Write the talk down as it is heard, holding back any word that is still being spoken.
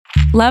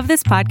Love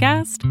this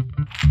podcast?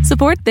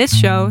 Support this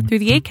show through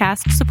the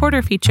Acast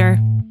supporter feature.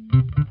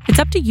 It's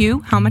up to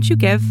you how much you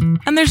give,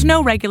 and there's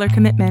no regular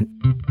commitment.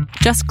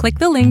 Just click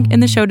the link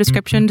in the show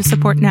description to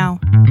support now.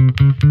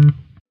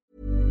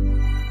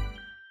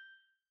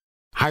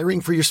 Hiring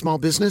for your small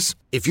business?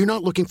 If you're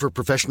not looking for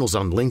professionals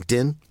on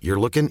LinkedIn, you're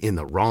looking in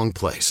the wrong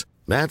place.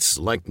 That's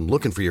like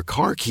looking for your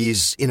car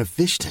keys in a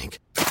fish tank.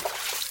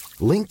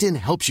 LinkedIn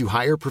helps you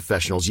hire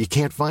professionals you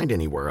can't find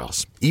anywhere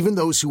else, even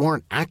those who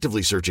aren't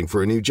actively searching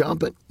for a new job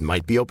but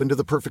might be open to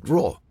the perfect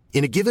role.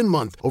 In a given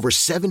month, over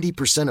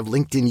 70% of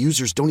LinkedIn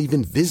users don't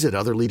even visit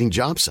other leading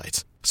job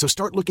sites. So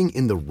start looking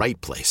in the right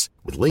place.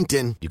 With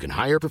LinkedIn, you can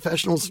hire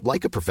professionals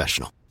like a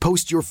professional.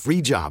 Post your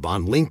free job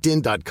on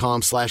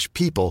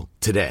linkedin.com/people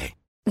today.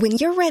 When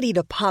you're ready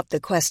to pop the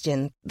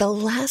question, the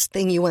last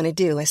thing you want to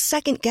do is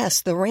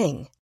second-guess the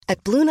ring.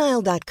 At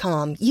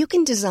BlueNile.com, you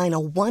can design a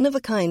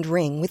one-of-a-kind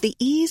ring with the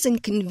ease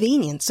and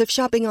convenience of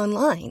shopping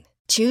online.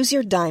 Choose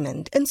your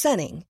diamond and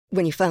setting.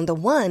 When you find the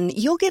one,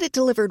 you'll get it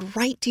delivered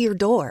right to your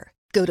door.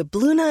 Go to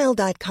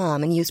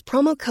BlueNile.com and use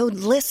promo code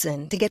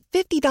LISTEN to get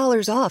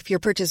 $50 off your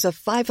purchase of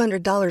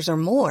 $500 or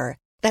more.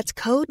 That's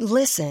code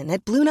LISTEN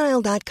at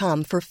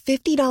BlueNile.com for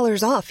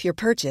 $50 off your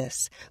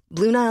purchase.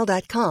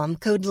 BlueNile.com,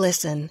 code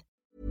LISTEN.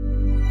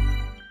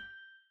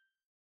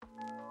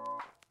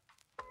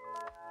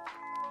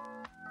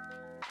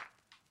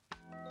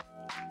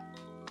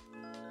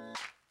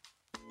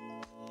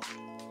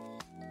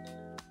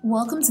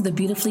 Welcome to the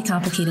Beautifully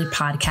Complicated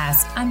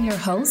podcast. I'm your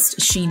host,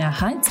 Sheena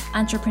Hunt,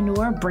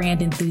 entrepreneur,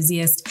 brand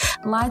enthusiast,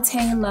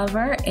 latte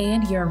lover,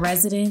 and your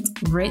resident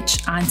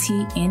rich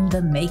auntie in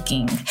the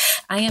making.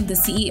 I am the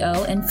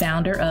CEO and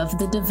founder of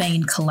the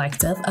Devane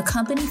Collective, a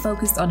company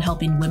focused on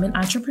helping women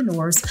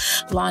entrepreneurs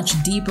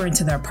launch deeper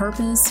into their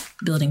purpose,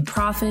 building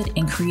profit,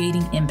 and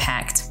creating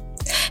impact.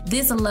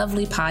 This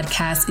lovely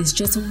podcast is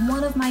just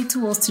one of my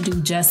tools to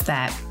do just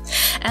that.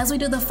 As we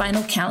do the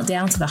final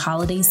countdown to the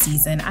holiday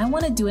season, I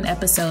want to do an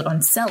episode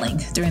on selling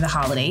during the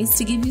holidays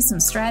to give you some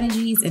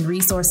strategies and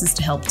resources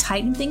to help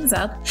tighten things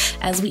up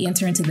as we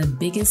enter into the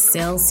biggest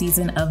sales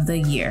season of the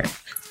year.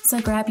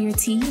 So grab your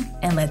tea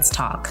and let's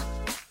talk.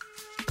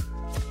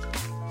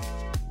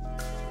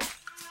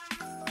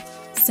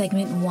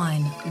 Segment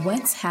 1,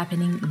 what's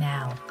happening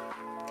now?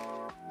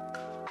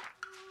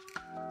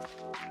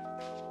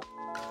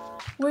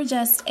 We're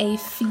just a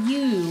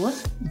few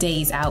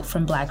days out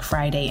from Black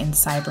Friday and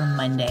Cyber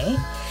Monday.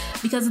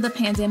 Because of the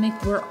pandemic,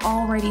 we're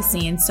already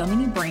seeing so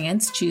many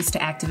brands choose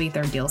to activate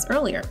their deals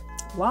earlier.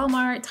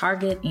 Walmart,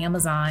 Target,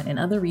 Amazon, and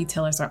other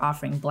retailers are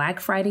offering Black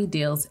Friday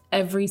deals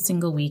every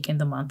single week in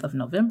the month of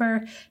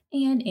November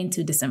and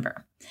into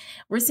December.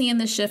 We're seeing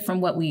the shift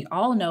from what we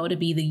all know to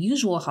be the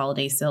usual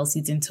holiday sales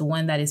season to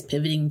one that is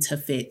pivoting to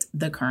fit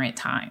the current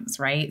times,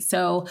 right?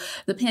 So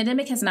the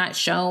pandemic has not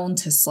shown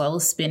to slow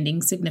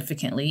spending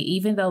significantly,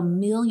 even though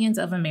millions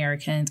of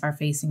Americans are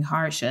facing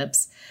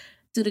hardships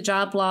due to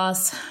job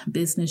loss,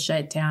 business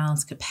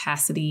shutdowns,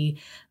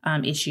 capacity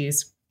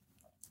issues.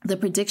 The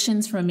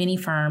predictions from many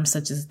firms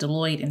such as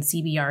Deloitte and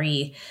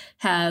CBRE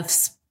have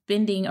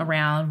spending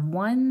around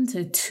 1%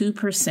 to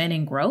 2%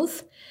 in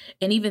growth.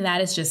 And even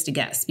that is just a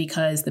guess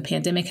because the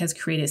pandemic has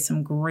created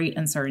some great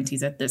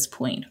uncertainties at this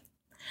point.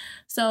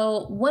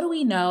 So what do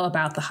we know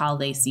about the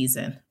holiday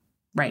season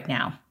right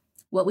now?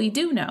 What we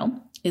do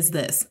know is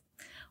this.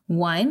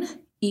 1,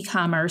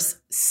 e-commerce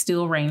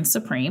still reigns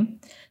supreme.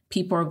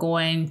 People are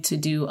going to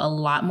do a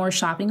lot more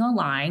shopping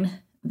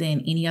online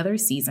than any other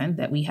season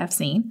that we have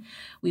seen.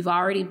 We've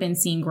already been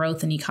seeing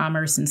growth in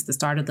e-commerce since the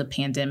start of the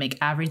pandemic,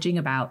 averaging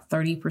about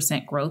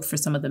 30% growth for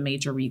some of the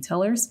major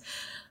retailers.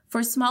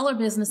 For smaller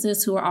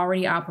businesses who are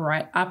already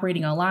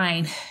operating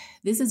online,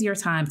 this is your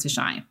time to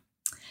shine.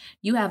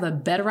 You have a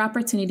better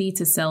opportunity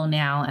to sell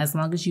now as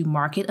long as you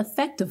market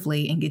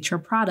effectively and get your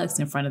products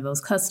in front of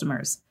those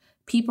customers.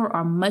 People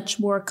are much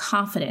more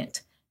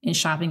confident in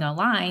shopping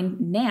online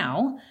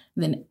now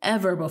than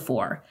ever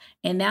before.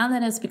 And now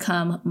that has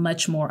become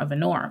much more of a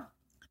norm.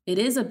 It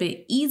is a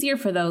bit easier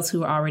for those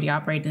who are already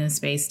operating in the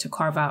space to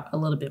carve out a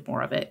little bit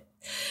more of it.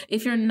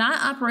 If you're not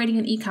operating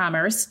in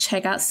e-commerce,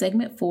 check out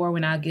segment 4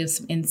 when I'll give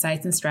some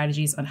insights and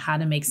strategies on how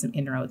to make some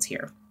inroads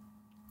here.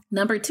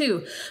 Number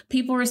 2,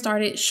 people have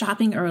started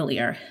shopping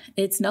earlier.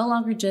 It's no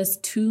longer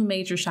just 2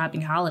 major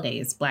shopping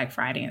holidays, Black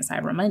Friday and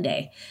Cyber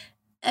Monday.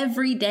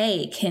 Every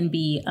day can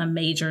be a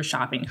major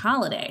shopping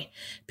holiday.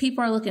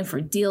 People are looking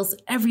for deals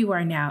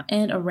everywhere now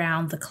and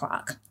around the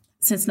clock.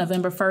 Since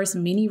November 1st,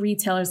 many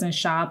retailers and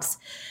shops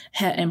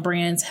and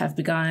brands have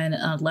begun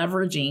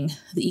leveraging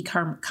the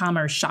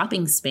e-commerce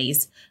shopping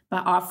space by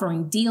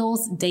offering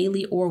deals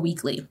daily or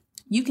weekly.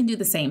 You can do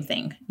the same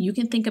thing. You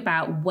can think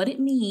about what it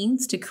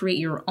means to create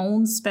your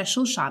own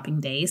special shopping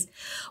days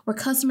where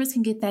customers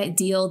can get that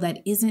deal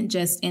that isn't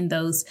just in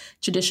those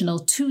traditional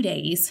 2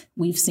 days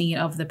we've seen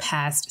over the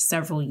past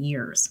several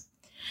years.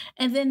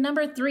 And then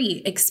number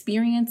 3,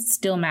 experience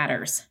still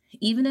matters.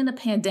 Even in a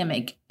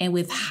pandemic and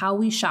with how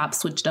we shop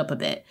switched up a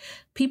bit,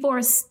 people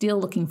are still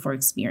looking for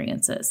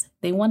experiences.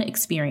 They want to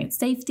experience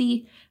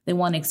safety. They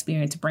want to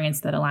experience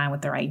brands that align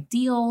with their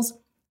ideals.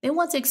 They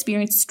want to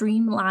experience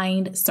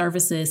streamlined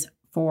services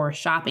for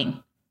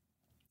shopping.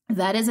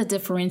 That is a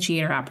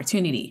differentiator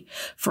opportunity.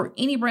 For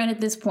any brand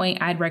at this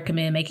point, I'd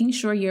recommend making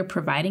sure you're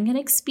providing an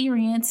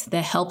experience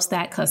that helps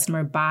that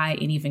customer buy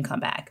and even come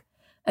back.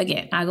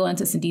 Again, I'll go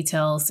into some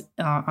details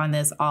on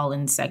this all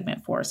in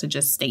segment 4, so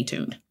just stay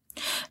tuned.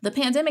 The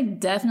pandemic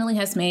definitely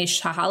has made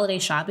holiday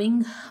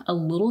shopping a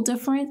little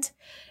different.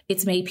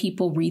 It's made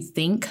people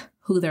rethink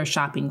who they're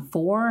shopping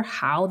for,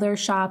 how they're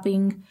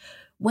shopping,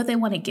 what they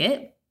want to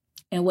get,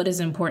 and what is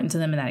important to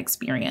them in that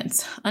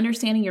experience.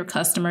 Understanding your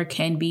customer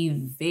can be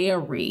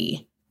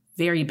very,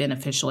 very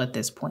beneficial at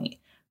this point,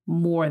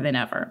 more than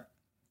ever.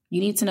 You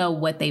need to know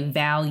what they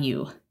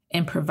value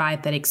and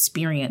provide that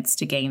experience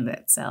to gain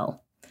that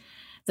sell.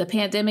 The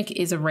pandemic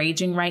is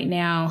raging right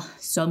now.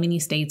 So many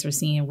states are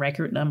seeing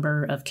record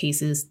number of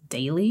cases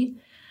daily.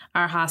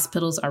 Our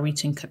hospitals are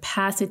reaching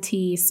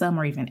capacity. Some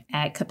are even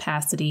at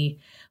capacity.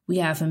 We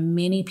have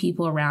many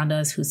people around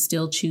us who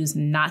still choose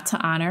not to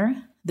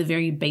honor the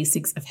very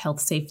basics of health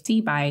safety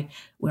by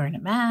wearing a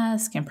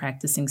mask and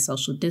practicing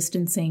social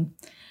distancing.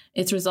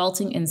 It's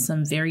resulting in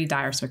some very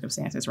dire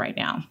circumstances right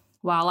now.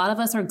 While a lot of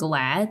us are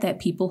glad that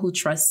people who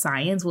trust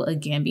science will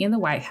again be in the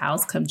White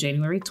House come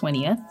January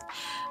 20th,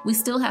 we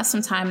still have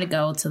some time to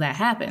go till that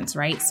happens,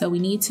 right? So we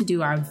need to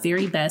do our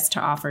very best to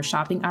offer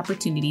shopping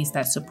opportunities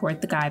that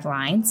support the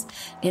guidelines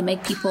and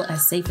make people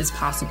as safe as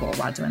possible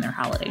while doing their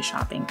holiday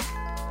shopping.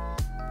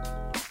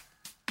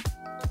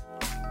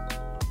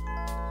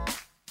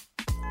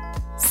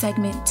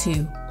 Segment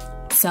 2,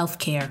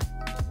 self-care.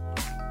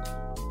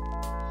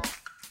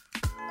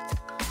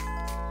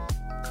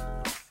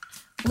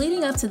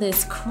 Leading up to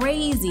this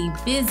crazy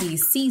busy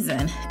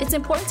season, it's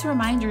important to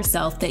remind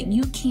yourself that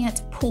you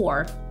can't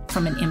pour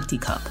from an empty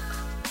cup.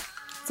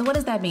 So what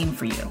does that mean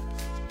for you?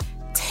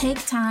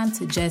 Take time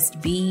to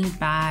just be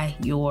by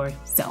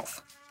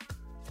yourself.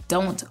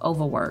 Don't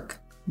overwork.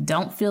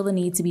 Don't feel the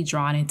need to be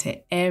drawn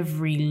into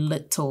every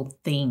little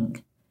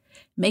thing.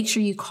 Make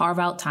sure you carve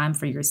out time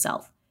for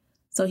yourself.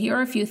 So here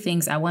are a few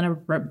things I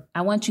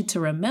want you to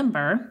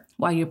remember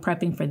while you're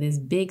prepping for this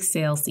big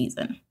sale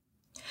season.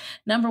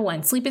 Number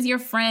 1, sleep is your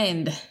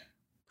friend.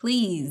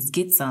 Please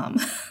get some.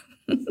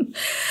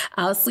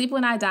 I'll sleep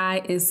when I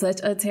die is such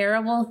a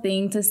terrible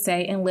thing to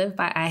say and live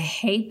by. I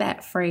hate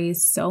that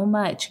phrase so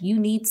much. You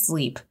need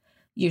sleep.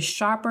 You're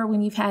sharper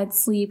when you've had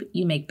sleep.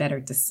 You make better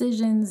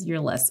decisions.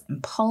 You're less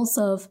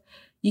impulsive.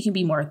 You can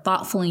be more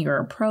thoughtful in your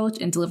approach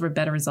and deliver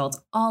better results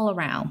all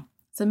around.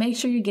 So make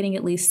sure you're getting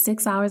at least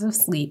 6 hours of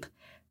sleep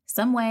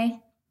some way,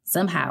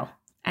 somehow.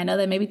 I know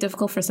that may be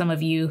difficult for some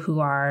of you who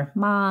are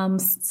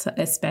moms,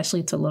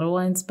 especially to little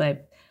ones,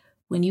 but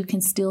when you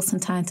can steal some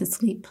time to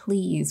sleep,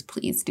 please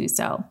do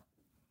so.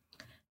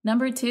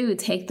 Number 2,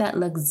 take that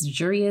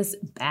luxurious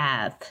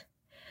bath.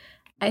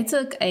 I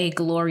took a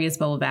glorious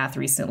bubble bath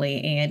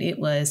recently and it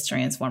was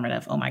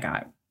transformative. Oh my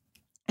God.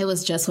 It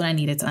was just what I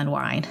needed to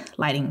unwind.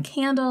 Lighting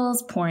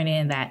candles, pouring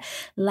in that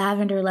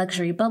lavender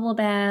luxury bubble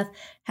bath,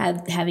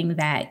 having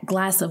that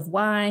glass of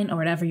wine or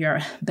whatever your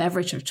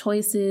beverage of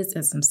choice is,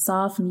 and some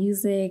soft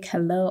music,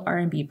 hello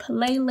R&B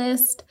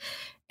playlist,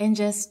 and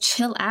just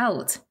chill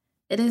out.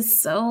 It is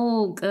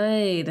so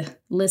good.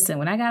 Listen,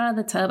 when I got out of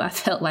the tub, I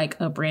felt like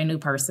a brand new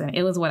person.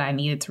 It was what I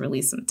needed to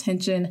release some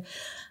tension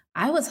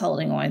I was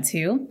holding on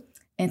to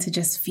and to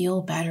just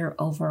feel better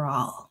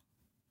overall.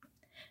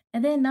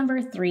 And then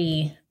number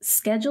 3,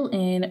 schedule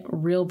in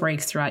real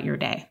breaks throughout your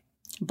day.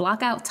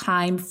 Block out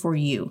time for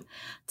you.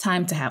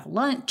 Time to have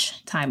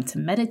lunch, time to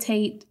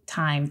meditate,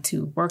 time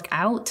to work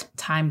out,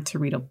 time to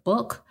read a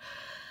book,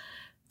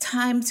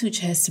 time to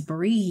just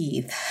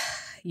breathe.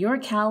 Your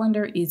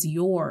calendar is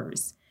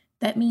yours.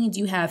 That means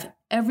you have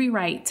every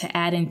right to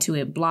add into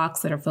it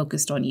blocks that are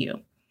focused on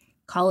you.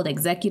 Call it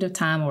executive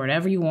time or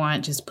whatever you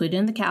want. Just put it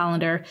in the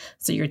calendar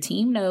so your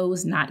team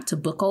knows not to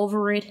book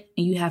over it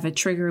and you have a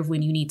trigger of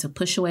when you need to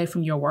push away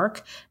from your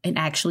work and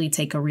actually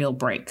take a real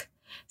break.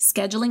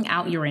 Scheduling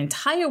out your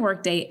entire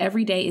workday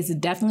every day is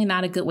definitely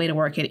not a good way to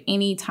work at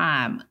any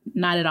time.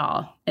 Not at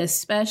all.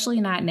 Especially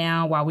not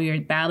now while we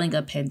are battling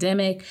a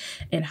pandemic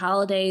and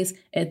holidays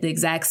at the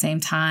exact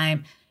same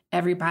time.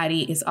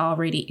 Everybody is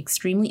already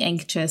extremely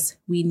anxious.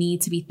 We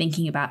need to be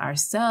thinking about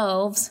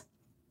ourselves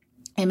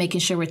and making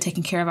sure we're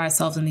taking care of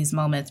ourselves in these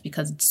moments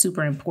because it's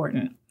super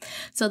important.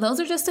 So those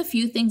are just a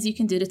few things you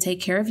can do to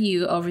take care of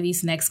you over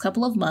these next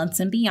couple of months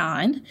and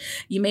beyond.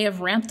 You may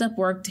have ramped up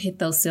work to hit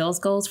those sales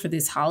goals for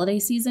this holiday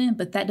season,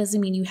 but that doesn't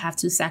mean you have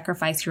to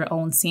sacrifice your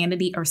own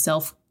sanity or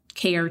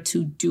self-care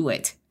to do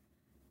it.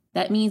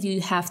 That means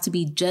you have to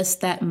be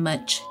just that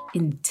much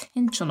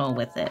intentional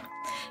with it.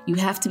 You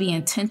have to be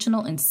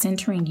intentional in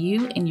centering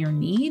you and your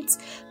needs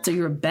so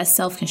your best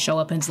self can show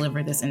up and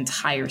deliver this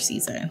entire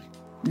season.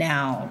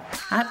 Now,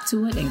 hop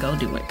to it and go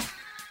do it.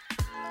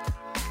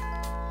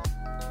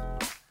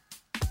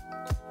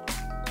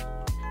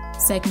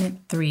 Segment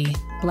 3,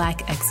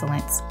 Black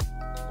Excellence.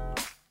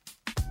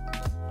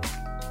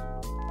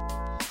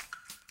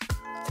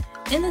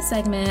 In this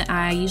segment,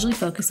 I usually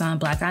focus on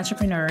Black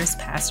entrepreneurs,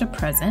 past or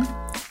present.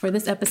 For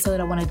this episode,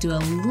 I want to do a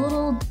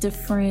little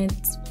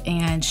different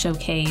and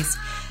showcase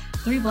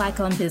 3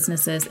 Black-owned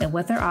businesses and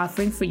what they're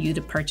offering for you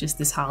to purchase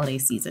this holiday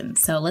season.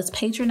 So let's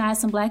patronize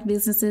some Black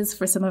businesses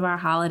for some of our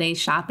holiday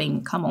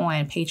shopping. Come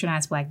on,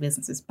 patronize Black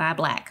businesses. Buy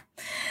Black.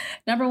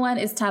 Number 1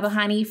 is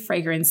Tabahani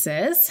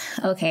Fragrances.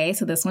 Okay,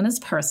 so this one is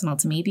personal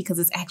to me because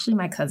it's actually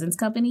my cousin's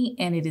company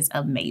and it is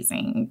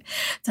amazing.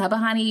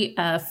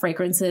 Tabahani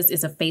Fragrances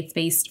is a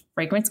faith-based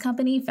fragrance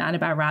company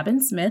founded by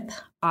Robin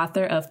Smith,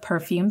 author of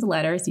Perfumed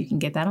Letters. You can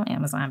get that on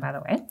Amazon, by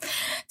the way.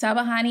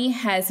 Tabahani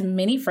has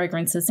many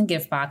fragrances and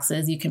gift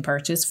boxes you can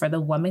purchase for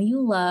the woman you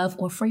love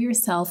or for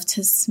yourself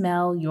to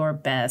smell your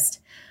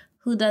best.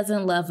 Who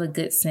doesn't love a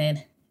good scent,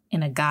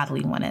 and a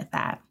godly one at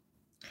that?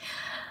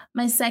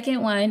 My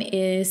second one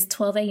is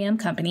 12 a.m.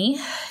 Company.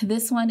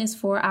 This one is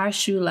for our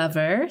shoe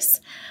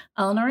lovers.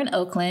 Owner in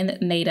Oakland,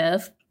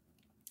 native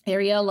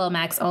Ariel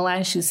Lomax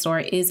online shoe store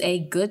is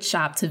a good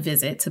shop to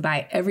visit to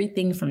buy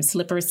everything from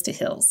slippers to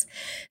heels.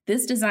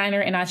 This designer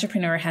and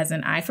entrepreneur has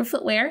an eye for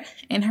footwear,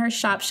 and her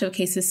shop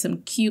showcases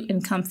some cute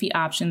and comfy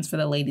options for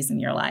the ladies in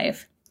your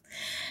life.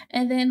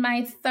 And then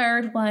my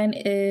third one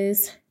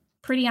is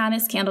Pretty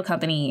Honest Candle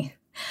Company.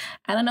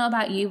 I don't know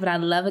about you, but I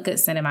love a good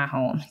scent in my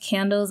home.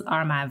 Candles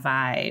are my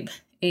vibe.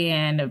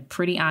 And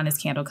Pretty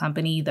Honest Candle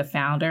Company, the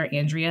founder,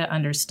 Andrea,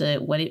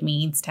 understood what it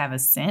means to have a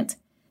scent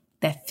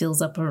that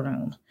fills up a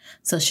room.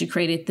 So she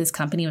created this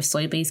company of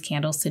soy-based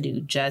candles to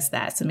do just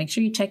that. So make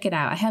sure you check it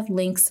out. I have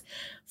links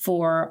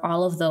for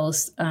all of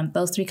those 3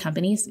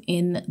 companies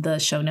in the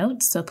show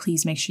notes. So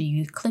please make sure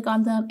you click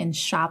on them and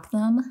shop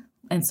them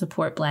and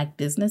support Black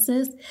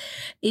businesses.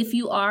 If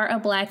you are a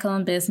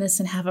Black-owned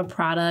business and have a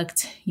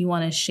product you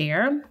want to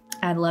share,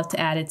 I'd love to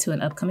add it to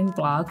an upcoming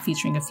blog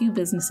featuring a few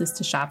businesses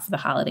to shop for the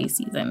holiday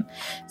season.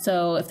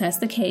 So if that's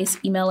the case,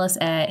 email us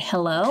at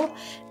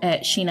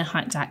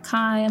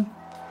hello@sheenahunt.com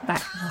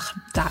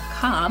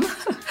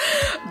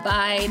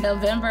by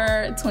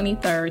November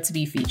 23rd to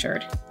be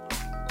featured.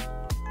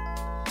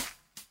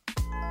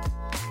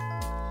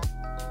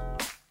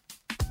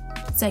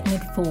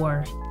 Segment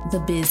 4, the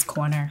Biz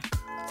Corner.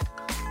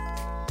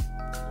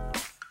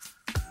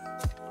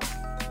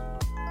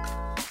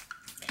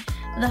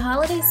 The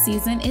holiday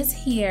season is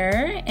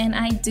here, and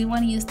I do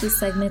want to use this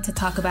segment to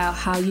talk about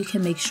how you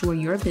can make sure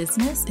your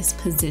business is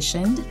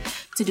positioned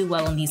to do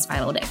well in these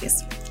final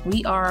days.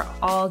 We are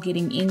all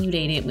getting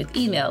inundated with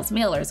emails,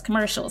 mailers,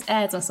 commercials,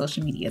 ads on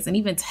social medias, and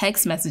even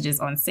text messages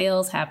on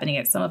sales happening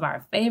at some of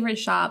our favorite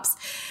shops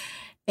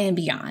and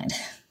beyond.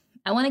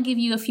 I want to give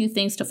you a few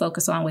things to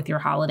focus on with your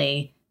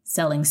holiday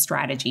selling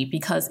strategy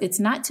because it's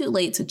not too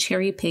late to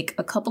cherry pick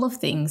a couple of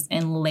things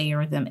and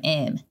layer them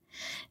in.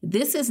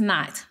 This is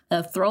not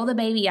a throw the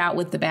baby out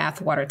with the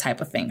bathwater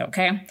type of thing,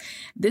 okay?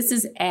 This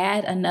is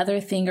add another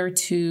thing or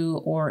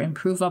two or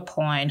improve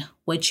upon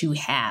what you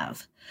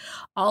have.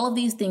 All of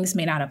these things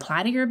may not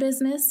apply to your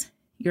business.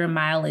 Your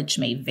mileage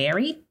may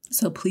vary.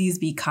 So please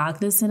be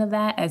cognizant of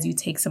that as you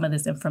take some of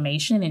this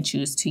information and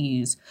choose to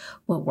use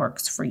what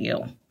works for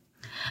you.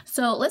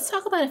 So let's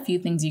talk about a few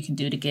things you can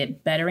do to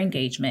get better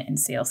engagement in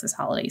sales this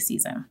holiday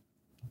season.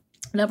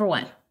 Number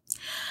 1.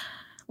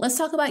 Let's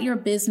talk about your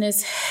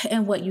business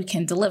and what you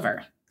can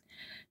deliver.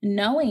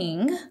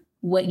 Knowing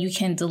what you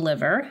can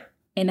deliver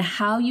and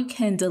how you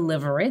can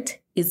deliver it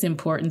is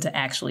important to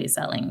actually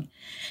selling.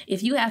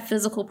 If you have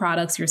physical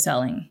products you're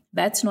selling,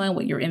 that's knowing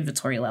what your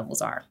inventory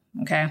levels are,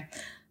 okay?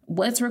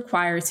 What's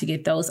required to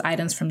get those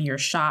items from your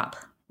shop,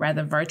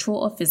 rather virtual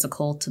or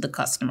physical, to the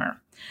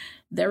customer.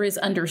 There is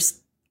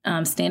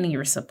understanding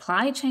your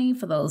supply chain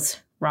for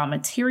those raw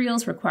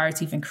materials required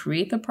to even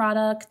create the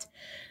product,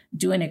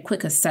 doing a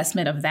quick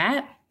assessment of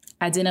that,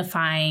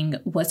 identifying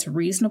what's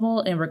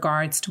reasonable in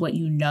regards to what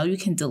you know you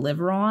can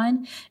deliver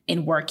on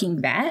and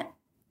working that.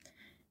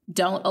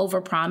 Don't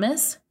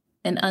overpromise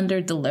and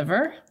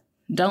underdeliver.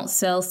 Don't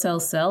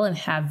sell and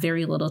have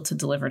very little to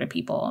deliver to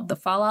people. The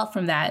fallout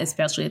from that,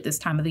 especially at this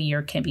time of the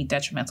year, can be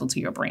detrimental to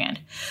your brand.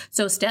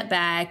 So step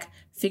back,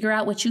 figure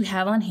out what you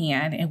have on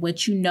hand and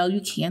what you know you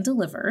can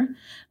deliver.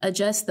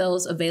 Adjust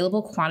those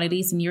available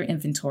quantities in your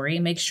inventory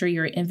and make sure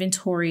your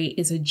inventory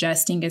is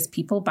adjusting as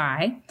people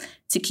buy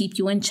to keep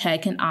you in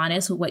check and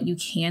honest with what you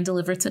can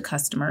deliver to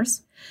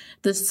customers.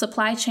 The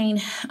supply chain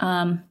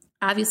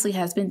obviously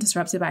has been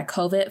disrupted by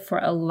COVID for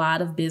a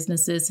lot of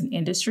businesses and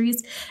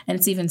industries, and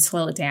it's even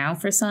slowed down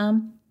for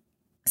some.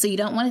 So you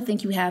don't want to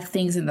think you have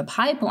things in the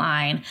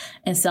pipeline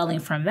and selling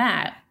from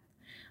that.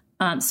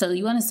 So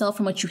you want to sell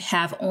from what you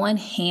have on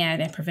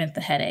hand and prevent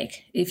the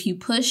headache. If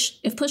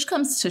push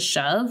comes to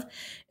shove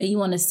and you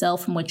want to sell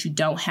from what you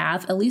don't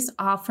have, at least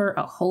offer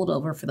a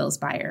holdover for those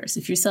buyers.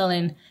 If you're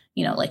selling,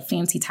 like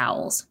fancy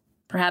towels,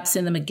 perhaps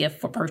send them a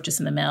gift for purchase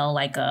in the mail,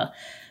 like a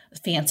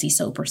fancy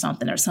soap or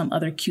something, or some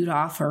other cute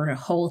offer to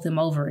hold them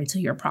over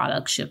until your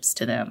product ships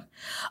to them.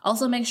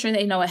 Also, make sure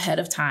they know ahead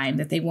of time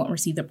that they won't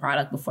receive the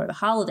product before the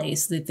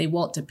holidays so that they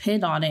won't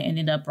depend on it and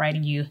end up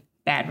writing you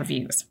bad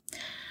reviews.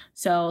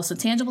 So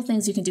tangible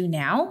things you can do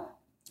now: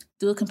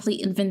 do a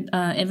complete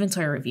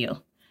inventory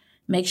review.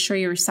 Make sure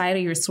your site or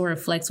your store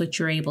reflects what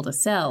you're able to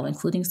sell,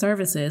 including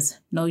services.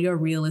 Know your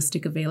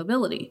realistic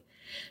availability.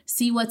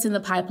 See what's in the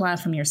pipeline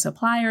from your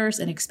suppliers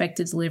and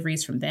expected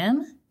deliveries from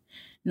them.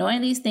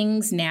 Knowing these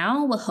things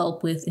now will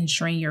help with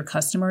ensuring your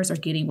customers are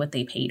getting what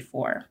they paid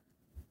for.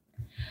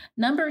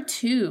 Number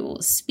 2,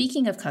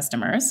 speaking of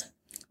customers,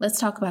 let's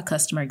talk about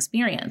customer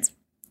experience.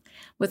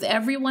 With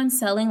everyone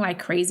selling like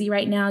crazy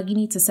right now, you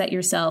need to set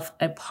yourself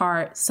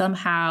apart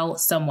somehow,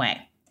 some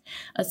way.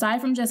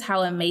 Aside from just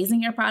how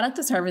amazing your product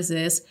or service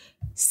is,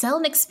 sell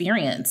an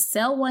experience.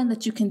 Sell one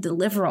that you can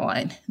deliver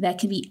on. That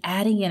can be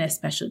adding in a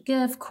special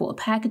gift, cool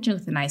packaging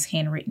with a nice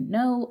handwritten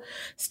note,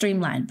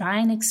 streamlined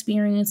buying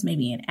experience,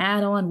 maybe an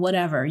add-on,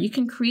 whatever. You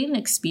can create an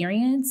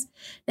experience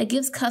that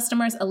gives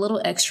customers a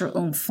little extra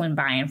oomph when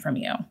buying from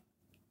you.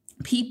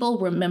 People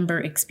remember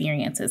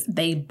experiences.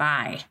 They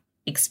buy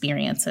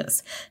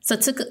experiences. So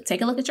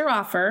take a look at your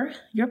offer,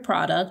 your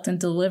product, and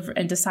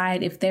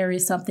decide if there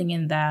is something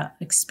in that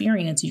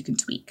experience you can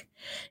tweak.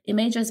 It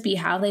may just be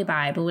how they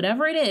buy, but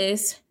whatever it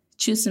is,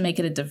 choose to make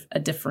it a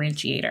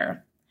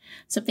differentiator.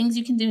 So things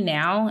you can do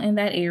now in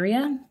that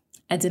area: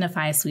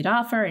 identify a sweet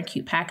offer and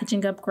cute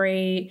packaging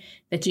upgrade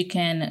that you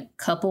can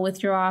couple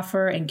with your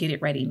offer and get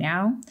it ready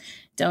now.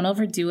 Don't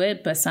overdo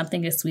it, but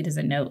something as sweet as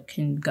a note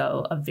can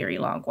go a very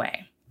long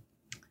way.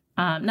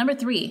 Number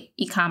 3,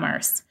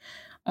 e-commerce.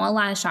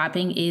 Online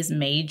shopping is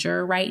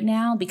major right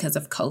now because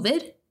of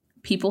COVID.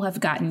 People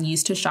have gotten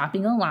used to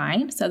shopping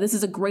online. So this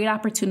is a great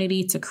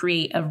opportunity to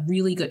create a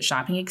really good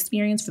shopping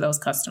experience for those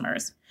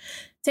customers.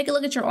 Take a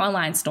look at your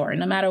online store.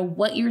 No matter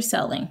what you're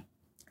selling,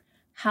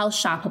 how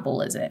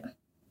shoppable is it?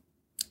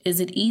 Is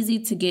it easy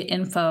to get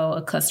info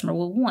a customer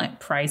will want,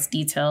 price,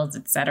 details,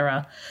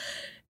 etc.?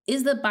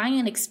 Is the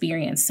buy-in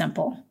experience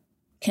simple?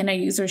 Can a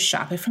user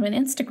shop it from an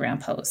Instagram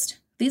post?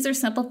 These are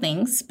simple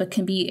things, but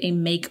can be a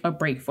make or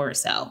break for a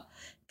sale.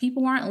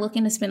 People aren't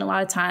looking to spend a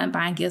lot of time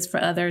buying gifts for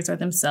others or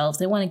themselves.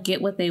 They want to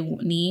get what they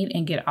need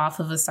and get off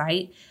of a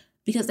site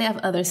because they have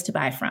others to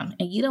buy from.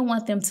 And you don't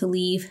want them to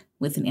leave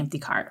with an empty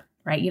cart,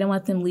 right? You don't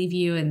want them to leave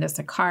you and there's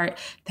a cart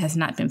that's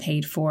not been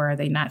paid for, or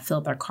they not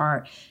filled their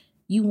cart.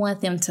 You want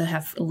them to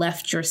have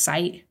left your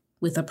site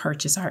with a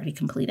purchase already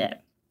completed.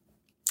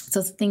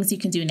 So things you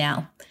can do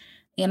now: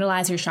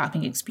 analyze your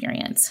shopping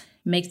experience.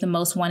 Make the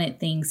most wanted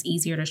things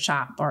easier to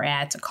shop or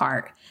add to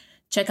cart.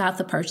 Check out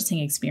the purchasing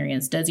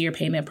experience. Does your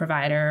payment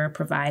provider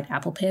provide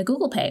Apple Pay or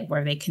Google Pay,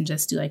 where they can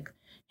just do like,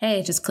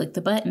 hey, just click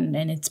the button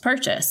and it's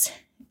purchased?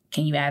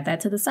 Can you add that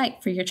to the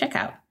site for your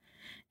checkout?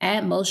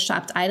 Add most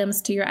shopped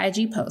items to your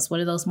IG post. What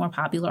are those more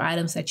popular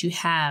items that you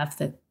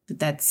have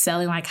that's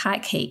selling like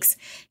hotcakes?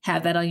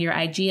 Have that on your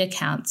IG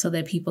account so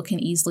that people can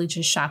easily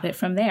just shop it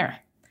from there.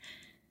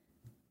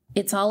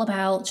 It's all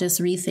about just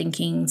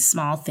rethinking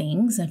small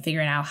things and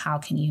figuring out how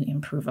can you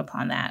improve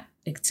upon that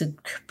to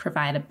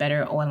provide a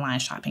better online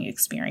shopping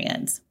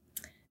experience.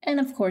 And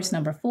of course,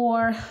 number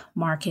 4,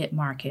 market.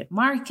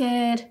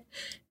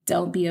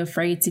 Don't be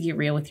afraid to get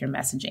real with your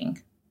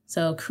messaging.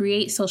 So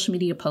create social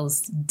media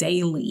posts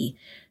daily.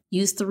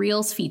 Use the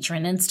Reels feature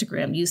in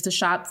Instagram. Use the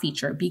Shop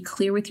feature. Be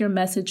clear with your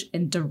message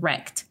and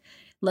direct.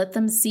 Let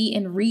them see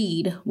and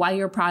read why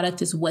your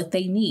product is what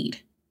they need.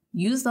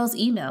 Use those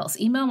emails.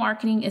 Email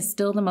marketing is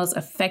still the most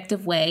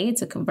effective way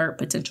to convert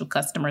potential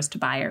customers to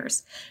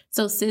buyers.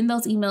 So send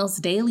those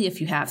emails daily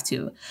if you have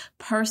to.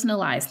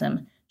 Personalize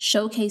them.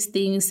 Showcase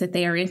things that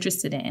they are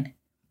interested in.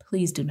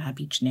 Please do not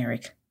be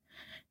generic.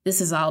 This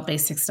is all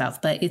basic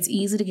stuff, but it's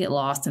easy to get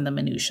lost in the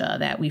minutia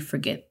that we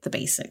forget the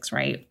basics,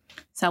 right?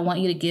 So I want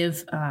you to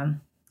give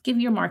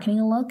your marketing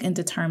a look and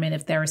determine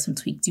if there are some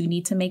tweaks you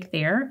need to make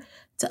there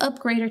to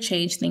upgrade or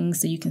change things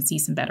so you can see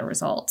some better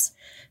results.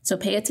 So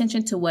pay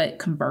attention to what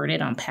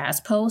converted on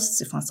past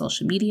posts, if on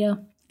social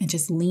media, and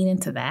just lean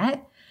into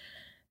that.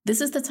 This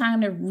is the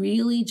time to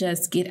really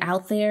just get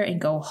out there and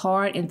go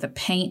hard in the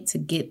paint to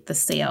get the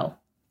sale.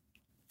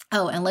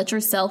 Oh, and let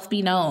yourself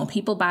be known.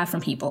 People buy from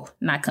people,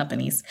 not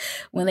companies.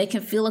 When they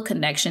can feel a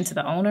connection to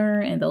the owner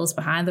and those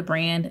behind the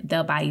brand,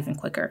 they'll buy even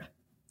quicker.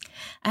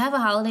 I have a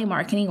holiday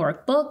marketing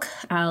workbook.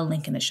 I'll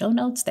link in the show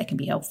notes that can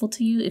be helpful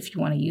to you if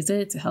you want to use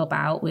it to help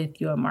out with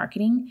your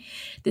marketing.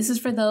 This is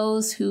for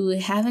those who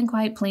haven't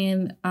quite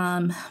planned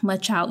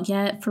much out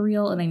yet for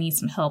real, and they need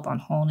some help on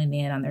honing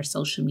in on their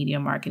social media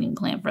marketing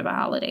plan for the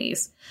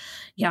holidays.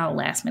 Y'all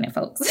last minute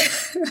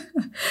folks.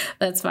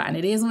 That's fine.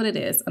 It is what it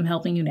is. I'm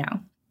helping you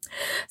now.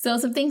 So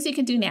some things you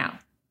can do now: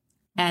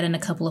 add in a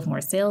couple of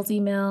more sales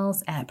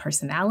emails, add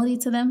personality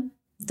to them.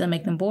 Don't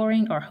make them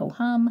boring or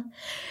ho-hum.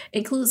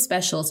 Include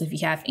specials if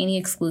you have any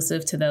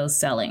exclusive to those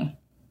selling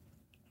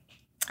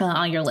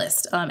on your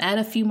list. Add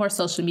a few more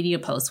social media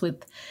posts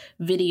with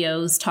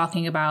videos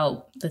talking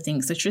about the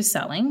things that you're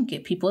selling.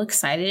 Get people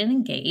excited and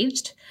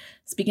engaged.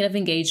 Speaking of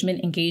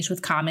engagement, engage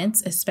with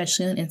comments,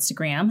 especially on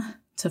Instagram,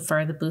 to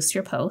further boost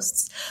your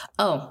posts.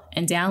 Oh,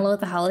 and download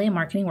the Holiday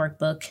Marketing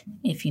Workbook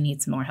if you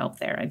need some more help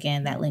there.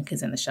 Again, that link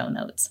is in the show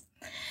notes.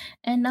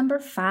 And number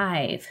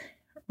 5,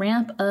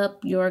 ramp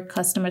up your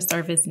customer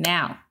service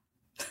now.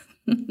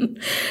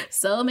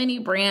 So many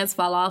brands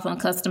fall off on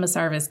customer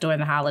service during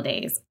the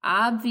holidays,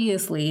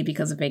 obviously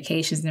because of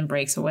vacations and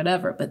breaks or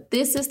whatever. But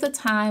this is the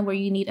time where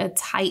you need a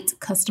tight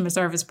customer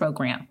service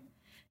program.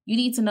 You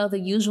need to know the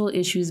usual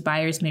issues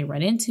buyers may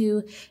run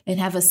into and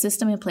have a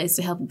system in place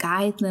to help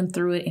guide them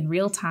through it in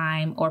real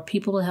time, or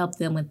people will help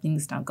them when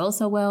things don't go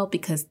so well,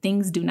 because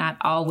things do not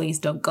always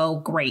go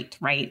great,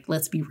 right?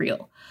 Let's be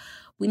real.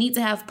 We need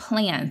to have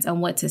plans on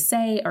what to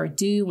say or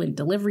do when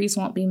deliveries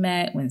won't be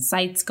met, when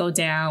sites go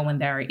down, when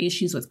there are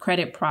issues with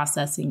credit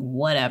processing,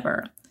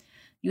 whatever.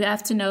 You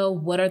have to know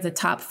what are the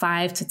top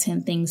 5 to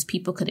 10 things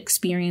people could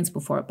experience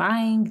before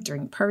buying,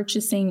 during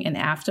purchasing, and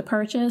after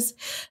purchase,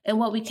 and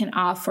what we can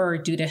offer or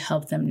do to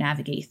help them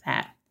navigate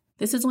that.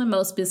 This is when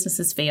most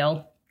businesses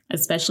fail,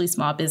 especially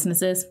small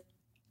businesses.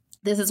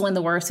 This is when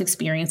the worst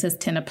experiences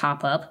tend to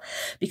pop up,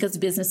 because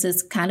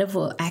businesses kind of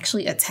will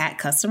actually attack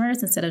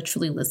customers instead of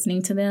truly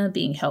listening to them,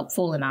 being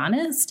helpful and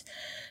honest.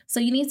 So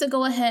you need to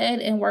go ahead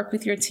and work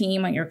with your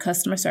team on your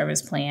customer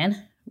service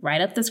plan.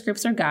 Write up the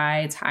scripts or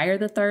guides, hire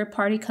the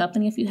third-party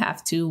company if you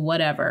have to,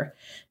 whatever.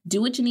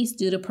 Do what you need to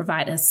do to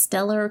provide a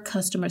stellar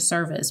customer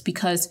service,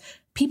 because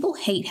people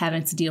hate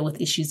having to deal with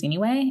issues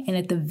anyway. And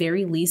at the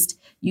very least,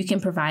 you can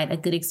provide a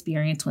good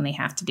experience when they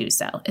have to do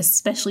so,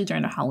 especially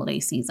during the holiday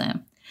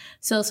season.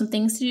 So some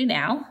things to do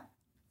now: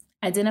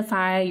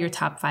 identify your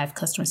top 5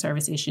 customer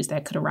service issues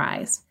that could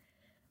arise.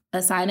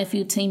 Assign a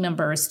few team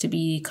members to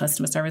be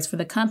customer service for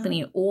the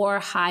company, or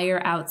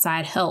hire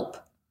outside help.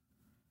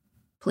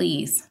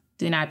 Please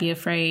do not be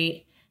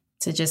afraid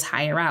to just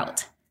hire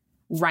out.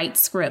 Write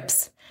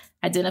scripts.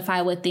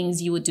 Identify what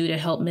things you would do to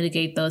help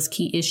mitigate those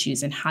key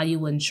issues and how you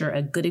will ensure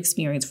a good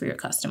experience for your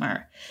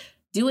customer.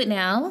 Do it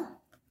now.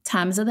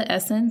 Time is of the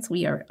essence.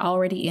 We are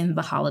already in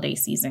the holiday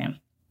season.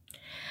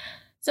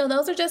 So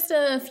those are just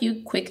a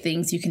few quick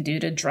things you can do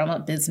to drum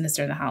up business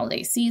during the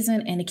holiday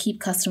season and to keep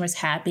customers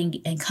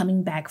happy and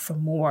coming back for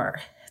more.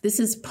 This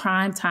is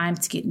prime time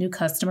to get new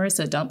customers,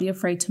 so don't be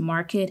afraid to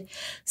market,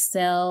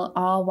 sell,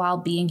 all while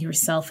being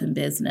yourself in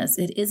business.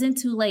 It isn't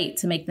too late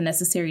to make the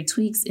necessary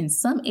tweaks in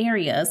some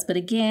areas, but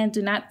again,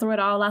 do not throw it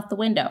all out the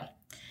window.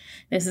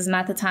 This is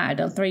not the time.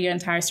 Don't throw your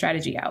entire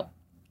strategy out.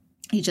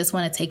 You just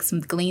want to take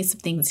glean some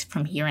things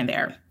from here and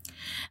there.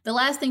 The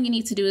last thing you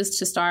need to do is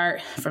to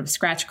start from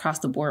scratch across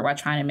the board while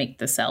trying to make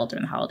the sell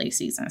during the holiday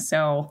season.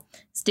 So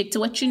stick to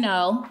what you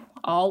know,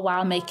 all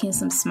while making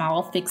some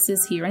small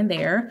fixes here and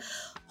there.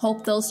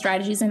 Hope those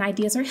strategies and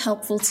ideas are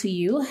helpful to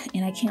you,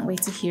 and I can't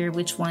wait to hear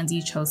which ones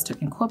you chose to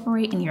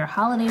incorporate in your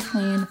holiday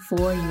plan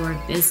for your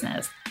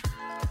business.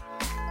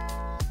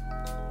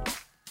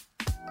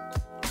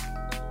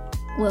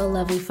 Well,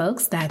 lovely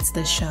folks, that's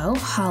the show.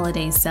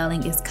 Holiday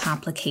selling is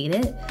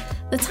complicated.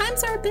 The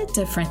times are a bit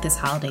different this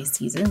holiday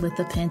season, with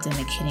the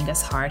pandemic hitting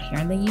us hard here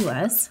in the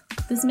U.S.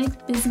 This makes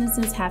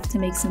businesses have to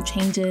make some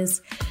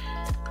changes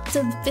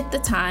to fit the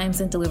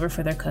times and deliver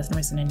for their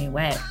customers in a new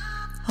way.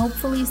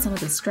 Hopefully, some of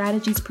the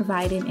strategies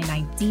provided and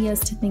ideas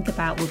to think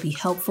about will be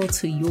helpful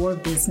to your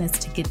business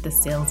to get the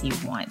sales you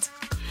want.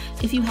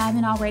 If you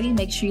haven't already,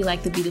 make sure you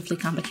like the Beautifully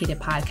Complicated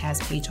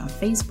podcast page on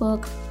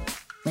Facebook.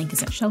 Link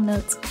is in show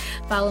notes.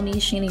 Follow me,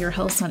 Sheena, your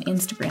host, on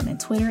Instagram and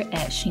Twitter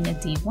at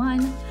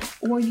SheenaD1,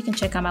 or you can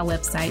check out my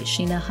website,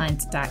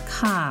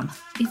 SheenaHunt.com.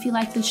 If you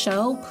like the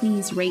show,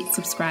 please rate,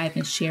 subscribe,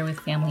 and share with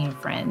family and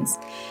friends.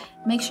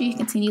 Make sure you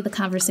continue the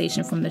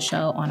conversation from the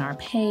show on our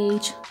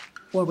page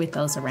or with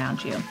those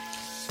around you.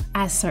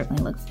 I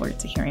certainly look forward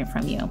to hearing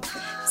from you.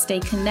 Stay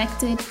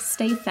connected,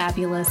 stay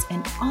fabulous,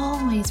 and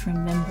always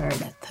remember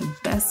that the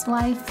best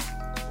life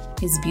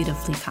is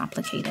beautifully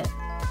complicated.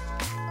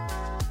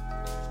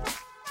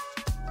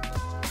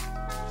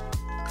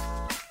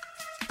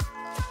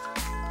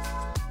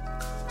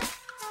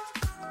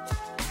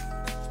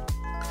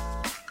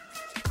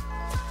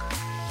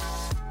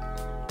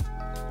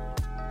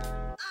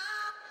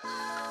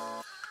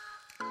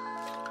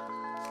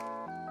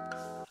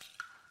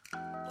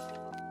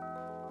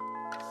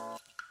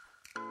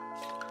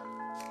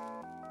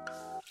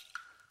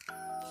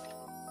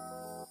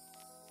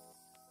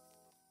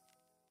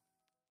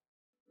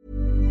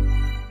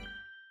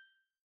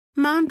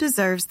 Mom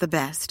deserves the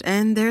best,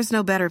 and there's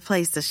no better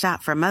place to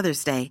shop for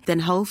Mother's Day than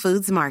Whole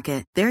Foods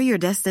Market. They're your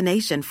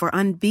destination for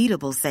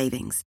unbeatable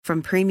savings,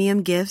 from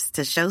premium gifts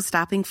to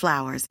show-stopping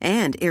flowers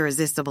and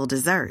irresistible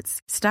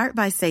desserts. Start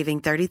by saving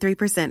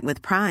 33%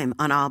 with Prime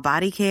on all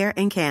body care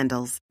and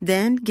candles.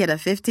 Then get a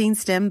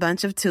 15-stem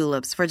bunch of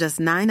tulips for just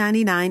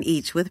 $9.99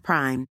 each with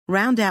Prime.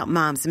 Round out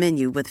Mom's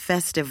menu with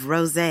festive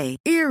rosé,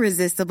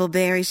 irresistible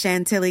berry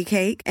chantilly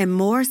cake, and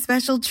more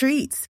special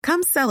treats.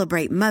 Come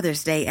celebrate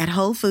Mother's Day at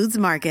Whole Foods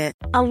Market.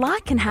 A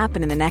lot can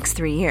happen in the next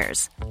 3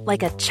 years.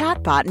 Like a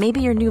chatbot may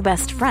be your new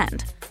best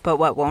friend. But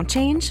what won't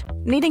change?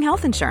 Needing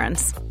health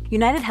insurance.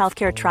 United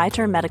Healthcare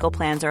Tri-Term Medical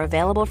Plans are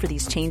available for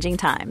these changing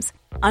times.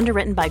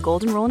 Underwritten by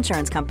Golden Rule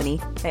Insurance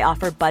Company, they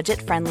offer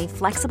budget-friendly,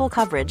 flexible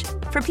coverage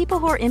for people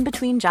who are in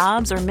between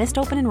jobs or missed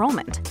open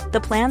enrollment.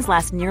 The plans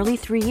last nearly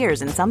 3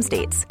 years in some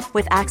states,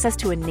 with access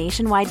to a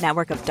nationwide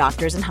network of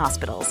doctors and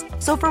hospitals.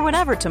 So for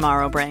whatever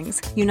tomorrow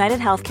brings, United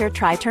Healthcare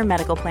Tri-Term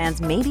Medical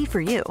Plans may be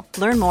for you.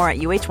 Learn more at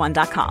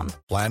uh1.com.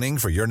 Planning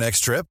for your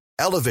next trip?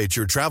 Elevate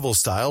your travel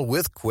style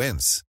with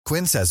Quince.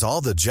 Quince has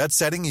all the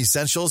jet-setting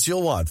essentials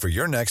you'll want for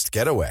your next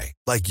getaway,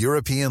 like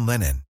European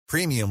linen,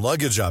 premium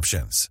luggage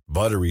options,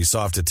 buttery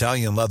soft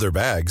Italian leather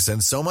bags,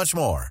 and so much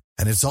more.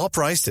 And it's all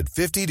priced at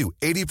 50 to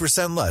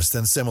 80% less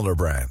than similar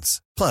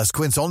brands. Plus,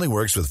 Quince only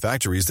works with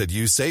factories that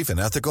use safe and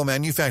ethical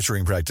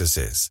manufacturing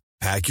practices.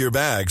 Pack your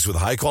bags with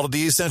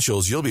high-quality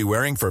essentials you'll be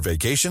wearing for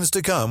vacations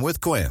to come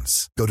with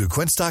Quince. Go to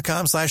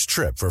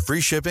quince.com/trip for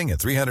free shipping and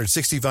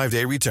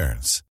 365-day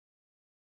returns.